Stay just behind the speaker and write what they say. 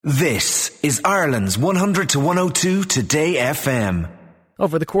This is Ireland's 100 to 102 Today FM.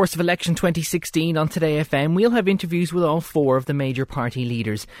 Over the course of election 2016 on Today FM, we'll have interviews with all four of the major party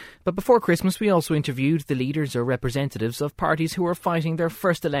leaders. But before Christmas, we also interviewed the leaders or representatives of parties who are fighting their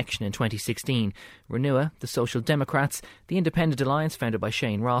first election in 2016. RENUA, the Social Democrats, the Independent Alliance founded by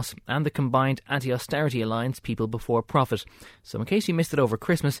Shane Ross, and the combined Anti-Austerity Alliance People Before Profit. So in case you missed it over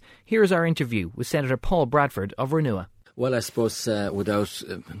Christmas, here is our interview with Senator Paul Bradford of RENUA. Well, I suppose without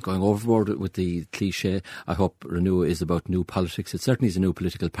going overboard with the cliché, I hope RENUA is about new politics. It certainly is a new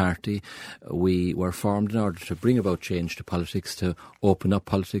political party. We were formed in order to bring about change to politics, to open up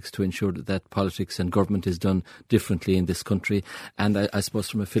politics, to ensure that politics and government is done differently in this country. And I suppose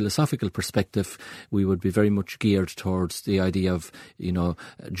from a philosophical perspective, we would be very much geared towards the idea of,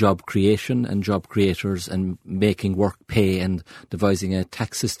 job creation and job creators and making work pay and devising a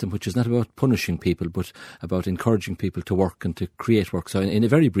tax system which is not about punishing people but about encouraging people to work and to create work. So in a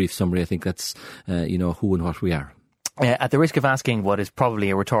very brief summary, I think that's, who and what we are. At the risk of asking what is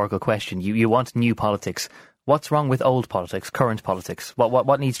probably a rhetorical question, you want new politics. What's wrong with old politics, current politics?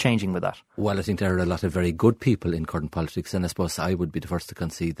 What needs changing with that? Well, I think there are a lot of very good people in current politics, and I suppose I would be the first to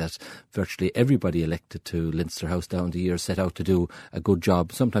concede that virtually everybody elected to Leinster House down the years set out to do a good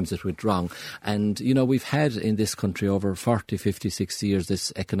job. Sometimes it went wrong. And, we've had in this country over 40, 50, 60 years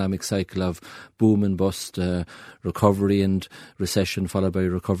this economic cycle of boom and bust, recovery and recession, followed by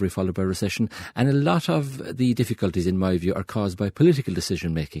recovery, followed by recession. And a lot of the difficulties, in my view, are caused by political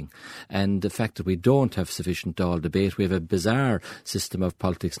decision-making. And the fact that we don't have sufficient Dáil debate. We have a bizarre system of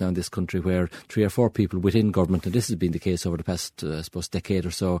politics now in this country where 3 or 4 people within government, and this has been the case over the past, decade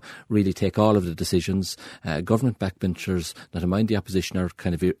or so, really take all of the decisions. Government backbenchers, not to mind the opposition, are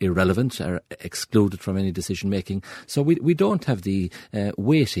kind of irrelevant, are excluded from any decision making. So we don't have the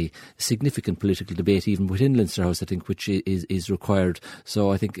weighty, significant political debate even within Leinster House, I think, which is required.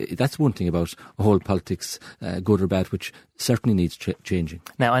 So I think that's one thing about whole politics, good or bad, which certainly needs changing.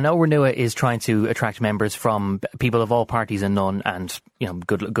 Now, I know RENUA is trying to attract members from people of all parties and none, and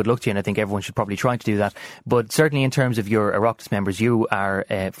good luck to you, and I think everyone should probably try to do that. But certainly in terms of your Oireachtas members, you are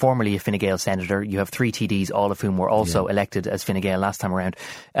formerly a Fine Gael senator. You have 3 TDs, all of whom were also elected as Fine Gael last time around.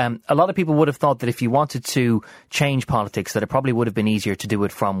 A lot of people would have thought that if you wanted to change politics, that it probably would have been easier to do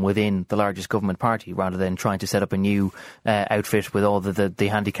it from within the largest government party rather than trying to set up a new outfit with all the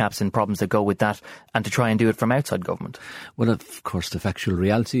handicaps and problems that go with that, and to try and do it from outside government. Well, of course, the factual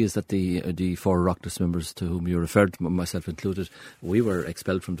reality is that the 4 Oireachtas members to whom you referred, myself included, we were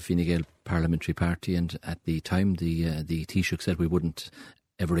expelled from the Fine Gael parliamentary party, and at the time the Taoiseach said we wouldn't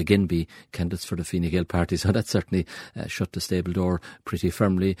ever again be candidates for the Fine Gael party, so that certainly shut the stable door pretty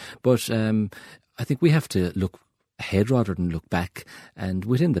firmly. But I think we have to look ahead rather than look back, and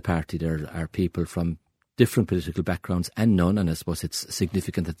within the party there are people from different political backgrounds and none, and I suppose it's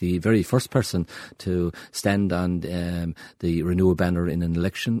significant that the very first person to stand on the RENUA banner in an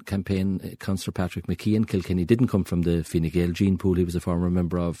election campaign, Councillor Patrick McKeon, Kilkenny, didn't come from the Fine Gael. Gene Poole, he was a former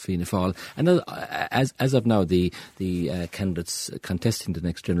member of Fianna Fáil, and as of now the candidates contesting the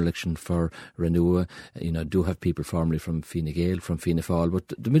next general election for RENUA do have people formerly from Fine Gael, from Fianna Fáil,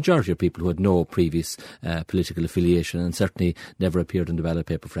 but the majority of people who had no previous political affiliation and certainly never appeared in the ballot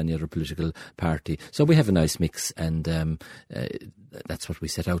paper for any other political party. So we have a nice mix, and that's what we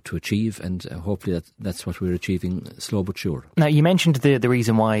set out to achieve, and hopefully that's what we're achieving, slow but sure. Now, you mentioned the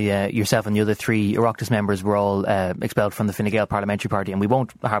reason why yourself and the other 3 Oireachtas members were all expelled from the Fine Gael parliamentary party, and we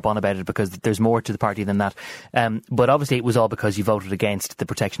won't harp on about it because there's more to the party than that, but obviously it was all because you voted against the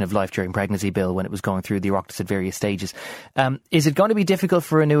Protection of Life During Pregnancy bill when it was going through the Oireachtas at various stages. Is it going to be difficult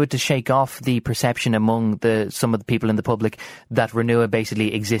for RENUA to shake off the perception among some of the people in the public that RENUA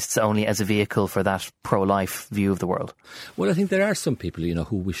basically exists only as a vehicle for that pro-life view of the world? Well, I think there are some people,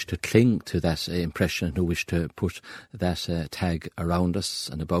 who wish to cling to that impression and who wish to put that tag around us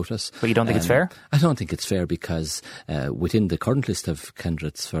and about us. But you don't think it's fair? I don't think it's fair because within the current list of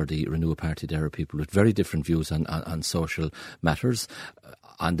candidates for the RENUA party, there are people with very different views on social matters.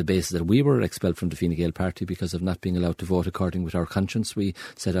 On the basis that we were expelled from the Fine Gael party because of not being allowed to vote according with our conscience, we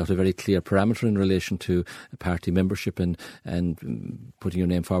set out a very clear parameter in relation to party membership and putting your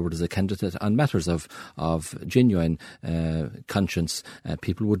name forward as a candidate on matters of genuine conscience.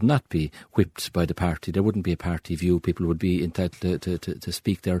 People would not be whipped by the party. There wouldn't be a party view. People would be entitled to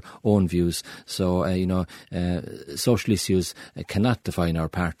speak their own views. So, social issues cannot define our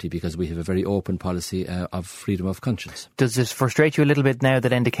party because we have a very open policy of freedom of conscience. Does this frustrate you a little bit now that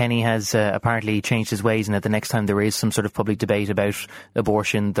that Enda Kenny has apparently changed his ways, and that the next time there is some sort of public debate about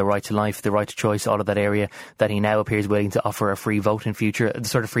abortion, the right to life, the right to choice, all of that area, that he now appears willing to offer a free vote in future, the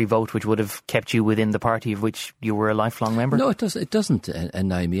sort of free vote which would have kept you within the party of which you were a lifelong member? No, it doesn't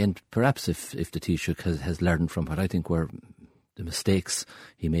annoy me, and perhaps if the Taoiseach has learned from what I think were the mistakes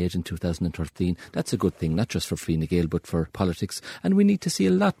he made in 2013, that's a good thing, not just for Fine Gael but for politics. And we need to see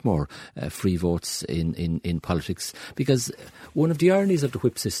a lot more free votes in politics, because one of the ironies of the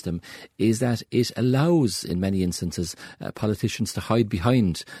whip system is that it allows, in many instances, politicians to hide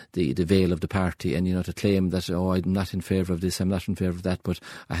behind the veil of the party and, to claim that, I'm not in favour of this, I'm not in favour of that, but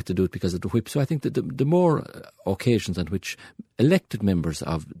I had to do it because of the whip. So I think that the more occasions on which elected members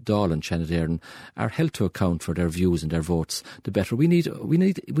of Dáil and Shannon are held to account for their views and their votes, the better. We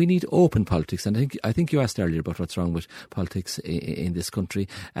need open politics, and I think you asked earlier about what's wrong with politics in this country,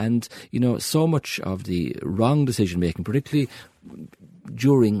 and so much of the wrong decision making, particularly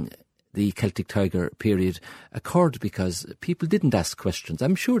during the Celtic Tiger period, occurred because people didn't ask questions.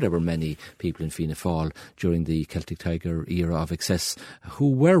 I'm sure there were many people in Fianna Fáil during the Celtic Tiger era of excess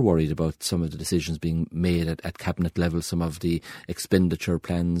who were worried about some of the decisions being made at cabinet level, some of the expenditure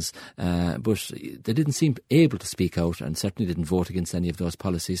plans, but they didn't seem able to speak out, and certainly didn't vote against any of those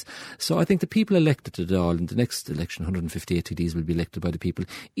policies. So I think the people elected to Dáil in the next election, 158 TDs will be elected by the people.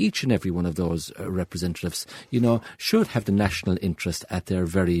 Each and every one of those representatives, should have the national interest at their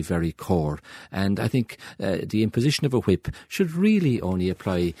very, very core. And I think the imposition of a whip should really only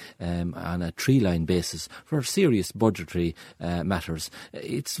apply on a tree-line basis for serious budgetary matters.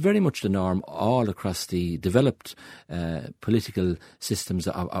 It's very much the norm all across the developed political systems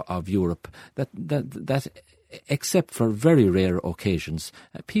of Europe that except for very rare occasions,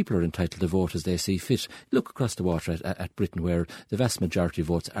 people are entitled to vote as they see fit. Look across the water at Britain, where the vast majority of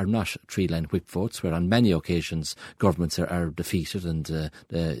votes are not tree-line whip votes, where on many occasions governments are defeated and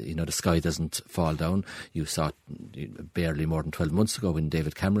the sky doesn't fall down. You saw it barely more than 12 months ago when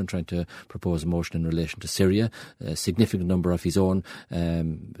David Cameron trying to propose a motion in relation to Syria. A significant number of his own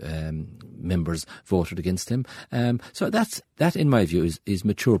members voted against him. So that, in my view, is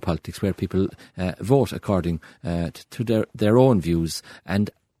mature politics, where people vote according to their own views, and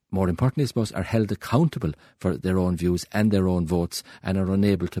more importantly, I suppose, are held accountable for their own views and their own votes, and are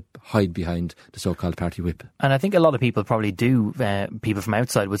unable to hide behind the so-called party whip. And I think a lot of people probably do, people from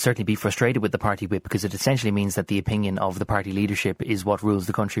outside would certainly be frustrated with the party whip, because it essentially means that the opinion of the party leadership is what rules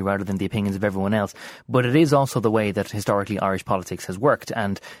the country rather than the opinions of everyone else. But it is also the way that historically Irish politics has worked,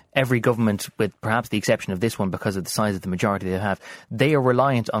 and every government, with perhaps the exception of this one because of the size of the majority they have, they are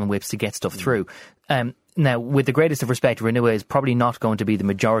reliant on whips to get stuff through. Now, with the greatest of respect, RENUA is probably not going to be the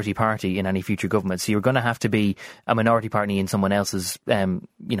majority party in any future government. So you're going to have to be a minority party in someone else's, you're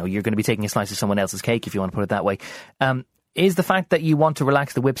going to be taking a slice of someone else's cake, if you want to put it that way. Is the fact that you want to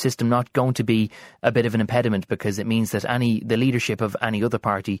relax the whip system not going to be a bit of an impediment, because it means that the leadership of any other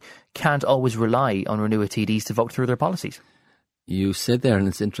party can't always rely on RENUA TDs to vote through their policies? You said there, and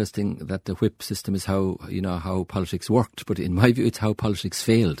it's interesting that the whip system is how politics worked, but in my view, it's how politics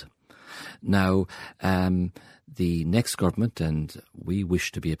failed. Now, the next government, and we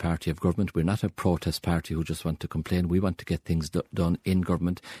wish to be a party of government. We're not a protest party who just want to complain. We want to get things done in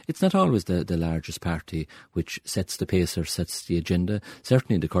government. It's not always the largest party which sets the pace or sets the agenda.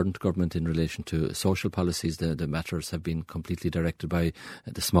 Certainly in the current government, in relation to social policies, the matters have been completely directed by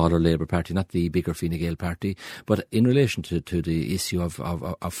the smaller Labour Party, not the bigger Fine Gael party. But in relation to the issue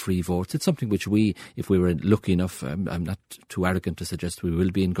of free votes, it's something which we, if we were lucky enough, I'm not too arrogant to suggest we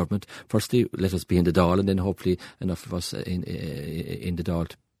will be in government. Firstly, let us be in the Dáil, and then hopefully enough of us in the Dáil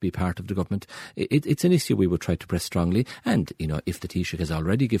to be part of the government. It's an issue we would try to press strongly, and if the Taoiseach has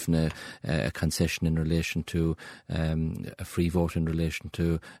already given a concession in relation to a free vote in relation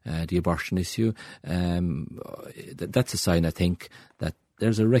to the abortion issue, that's a sign, I think, that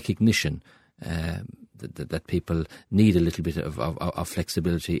there's a recognition that people need a little bit of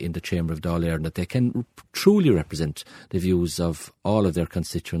flexibility in the Chamber of Dáil, and that they can truly represent the views of all of their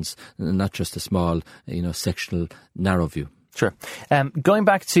constituents, not just a small, sectional, narrow view. Sure. Going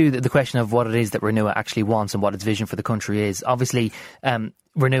back to the question of what it is that RENUA actually wants and what its vision for the country is, obviously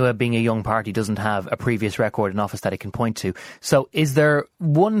RENUA, being a young party, doesn't have a previous record in office that it can point to. So is there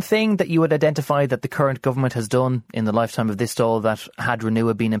one thing that you would identify that the current government has done in the lifetime of this Dáil that, had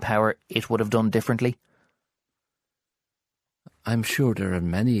RENUA been in power, it would have done differently? I'm sure there are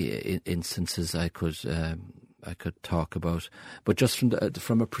many instances I could talk about, but just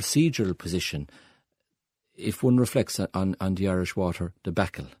from a procedural position, if one reflects on the Irish water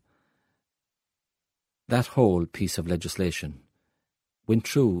debacle, that whole piece of legislation went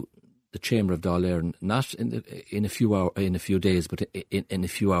through the Chamber of Dáil Éireann, not in a few days, but in a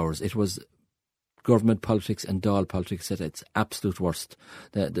few hours. It was government politics and Dáil politics at its absolute worst.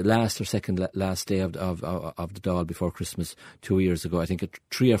 The last or second last day of the Dáil before Christmas 2 years ago, I think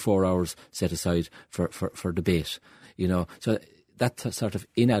 3 or 4 hours set aside for debate. So that sort of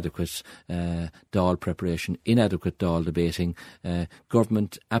inadequate Dáil preparation, inadequate Dáil debating,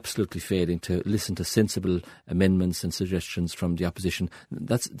 government absolutely failing to listen to sensible amendments and suggestions from the opposition.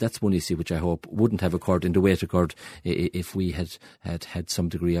 That's one issue which I hope wouldn't have occurred in the way it occurred if we had some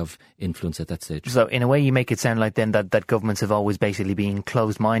degree of influence at that stage. So in a way you make it sound like then that governments have always basically been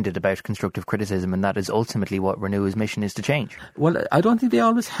closed-minded about constructive criticism, and that is ultimately what Renua's mission is to change. Well, I don't think they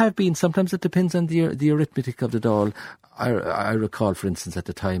always have been. Sometimes it depends on the arithmetic of the Dáil. I recall, for instance, at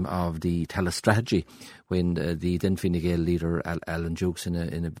the time of the Tallaght strategy, when the then Fine Gael leader Alan Dukes, in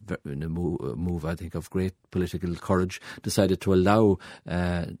a move, I think, of great political courage, decided to allow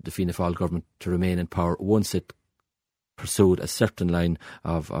the Fianna Fáil government to remain in power once it pursued a certain line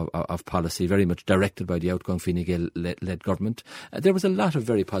of policy, very much directed by the outgoing Fine Gael-led government. There was a lot of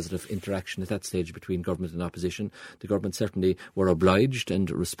very positive interaction at that stage between government and opposition. The government certainly were obliged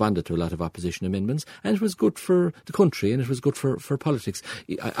and responded to a lot of opposition amendments, and it was good for the country and it was good for politics.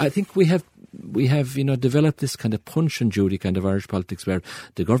 I think we have developed this kind of punch and Judy kind of Irish politics where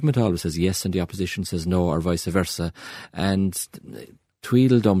the government always says yes and the opposition says no, or vice versa, and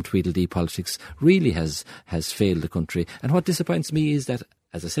Tweedledum, Tweedledee politics really has failed the country. And what disappoints me is that,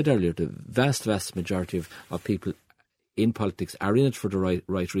 as I said earlier, the vast majority of people in politics are in it for the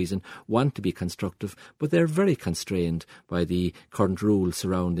right reason, want to be constructive, but they're very constrained by the current rules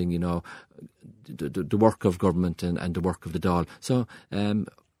surrounding, the work of government and the work of the Dáil. So,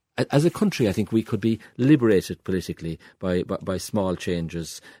 as a country, I think we could be liberated politically by small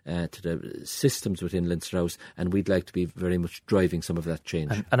changes to the systems within Leinster House, and we'd like to be very much driving some of that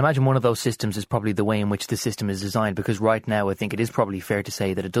change. And imagine one of those systems is probably the way in which the system is designed, because right now I think it is probably fair to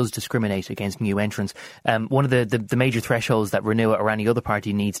say that it does discriminate against new entrants. One of the major thresholds that Renua or any other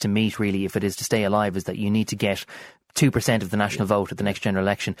party needs to meet, really, if it is to stay alive, is that you need to get 2% of the national vote at the next general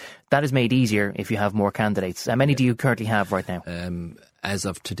election. That is made easier if you have more candidates. How many do you currently have right now? As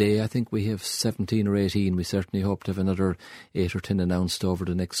of today, I think we have 17 or 18. We certainly hope to have another 8 or 10 announced over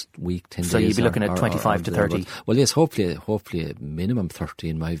the next week, 10 days. So you'd be looking at 25 to 30? Well, yes, hopefully a minimum 30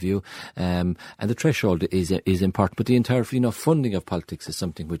 in my view. And the threshold is important. But the entire, funding of politics is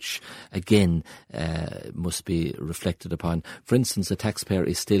something which, again, must be reflected upon. For instance, the taxpayer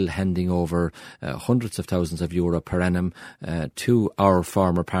is still handing over hundreds of thousands of euro per annum to our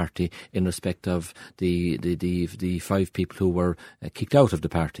former party in respect of the 5 people who were kicked out of the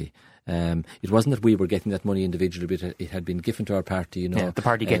party. It wasn't that we were getting that money individually, but it had been given to our party. The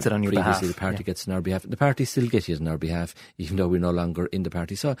party gets it on your behalf. The party gets it on our behalf. The party still gets it on our behalf, even though we're no longer in the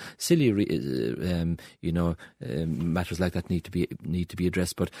party. So silly, matters like that need to be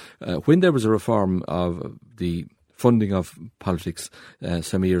addressed. But when there was a reform of the funding of politics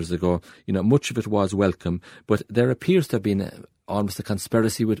some years ago, much of it was welcome, but there appears to have been almost a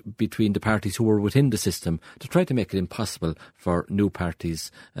conspiracy between the parties who were within the system to try to make it impossible for new parties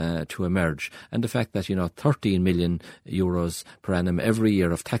to emerge. And the fact that 13 million euros per annum every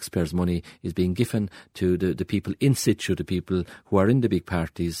year of taxpayers' money is being given to the people in situ, the people who are in the big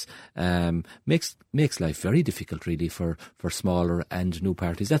parties, makes life very difficult, really, for smaller and new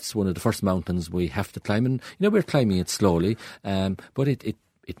parties. That's one of the first mountains we have to climb, and we're climbing it slowly, but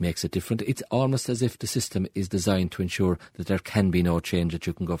it makes it different. It's almost as if the system is designed to ensure that there can be no change, that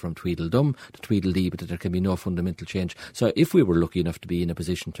you can go from Tweedledum to Tweedledee, but that there can be no fundamental change. So if we were lucky enough to be in a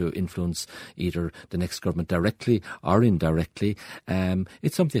position to influence either the next government directly or indirectly,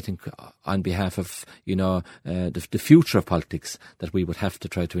 it's something I think on behalf of the future of politics that we would have to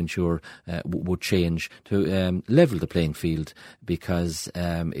try to ensure would change to level the playing field, because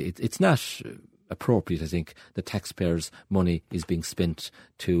it's not appropriate, I think, the taxpayers' money is being spent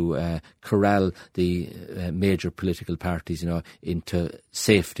to corral the major political parties, into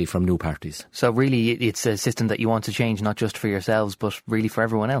safety from new parties. So really it's a system that you want to change, not just for yourselves, but really for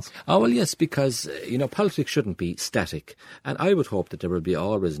everyone else. Oh, well, yes, because, politics shouldn't be static. And I would hope that there will be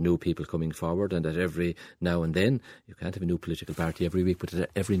always new people coming forward, and that every now and then, you can't have a new political party every week, but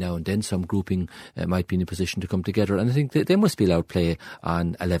that every now and then some grouping might be in a position to come together. And I think they must be allowed play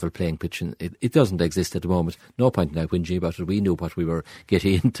on a level playing pitch. And it doesn't exist at the moment. No point in now whinging about it. We knew what we were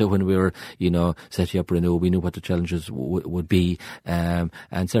getting into when we were, setting up Renew. We knew what the challenges would be, and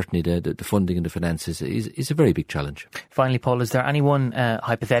certainly the funding and the finances is a very big challenge. Finally, Paul, is there anyone,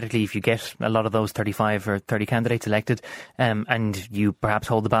 hypothetically, if you get a lot of those 35 or 30 candidates elected, and you perhaps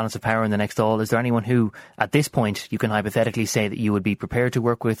hold the balance of power in the next all, is there anyone who, at this point, you can hypothetically say that you would be prepared to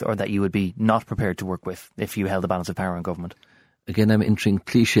work with or that you would be not prepared to work with if you held the balance of power in government? Again, I'm entering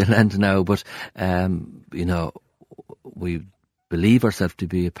cliche land now, but, we believe ourselves to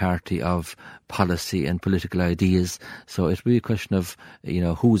be a party of policy and political ideas. So it will be a question of,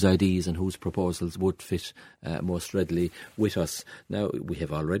 whose ideas and whose proposals would fit most readily with us. Now, we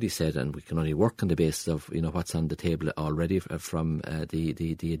have already said, and we can only work on the basis of, what's on the table already from the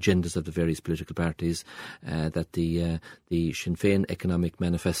agendas of the various political parties, that the Sinn Féin Economic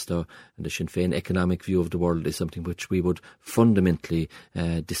Manifesto and the Sinn Féin economic view of the world is something which we would fundamentally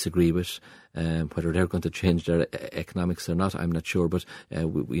disagree with. Whether they're going to change their economics or not, I'm not sure, but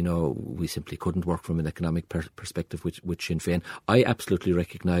we simply couldn't work from an economic perspective with Sinn Féin. I absolutely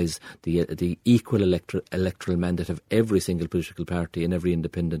recognise the equal electoral mandate of every single political party and every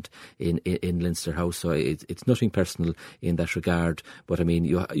independent in Leinster House, so it's nothing personal in that regard. But I mean,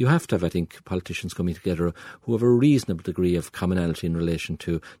 you have to have, I think, politicians coming together who have a reasonable degree of commonality in relation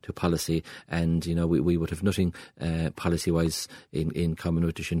to policy, and we would have nothing policy-wise in common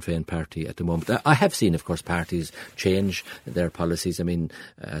with the Sinn Féin party at the moment. I have seen, of course, parties change their policies. I mean,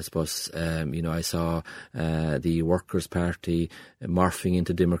 I suppose, I saw the Workers' Party morphing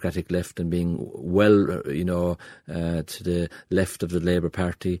into Democratic Left and being well, to the left of the Labour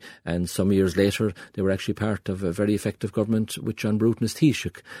Party, and some years later they were actually part of a very effective government with John Bruton as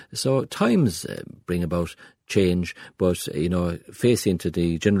Taoiseach. So times bring about change, but face into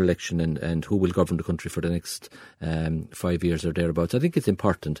the general election and who will govern the country for the next 5 years or thereabouts, I think it's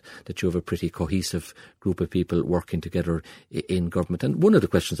important that you have a pretty cohesive group of people working together in government. And one of the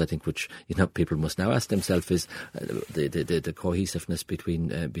questions I think which people must now ask themselves is the cohesiveness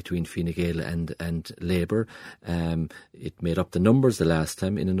between Fine Gael and Labour. It made up the numbers the last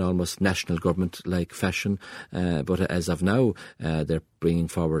time in an almost national government-like fashion, but as of now, they're bringing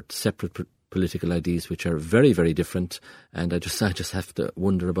forward separate political ideas which are very, very different, and I just have to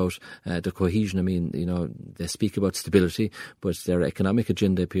wonder about the cohesion. I mean, they speak about stability, but their economic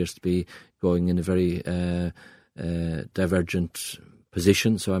agenda appears to be going in a very divergent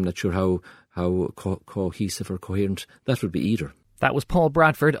position, so I'm not sure how cohesive or coherent that would be either. That was Paul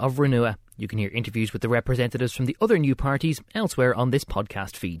Bradford of RENUA. You can hear interviews with the representatives from the other new parties elsewhere on this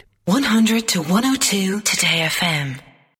podcast feed. 100 to 102 Today FM.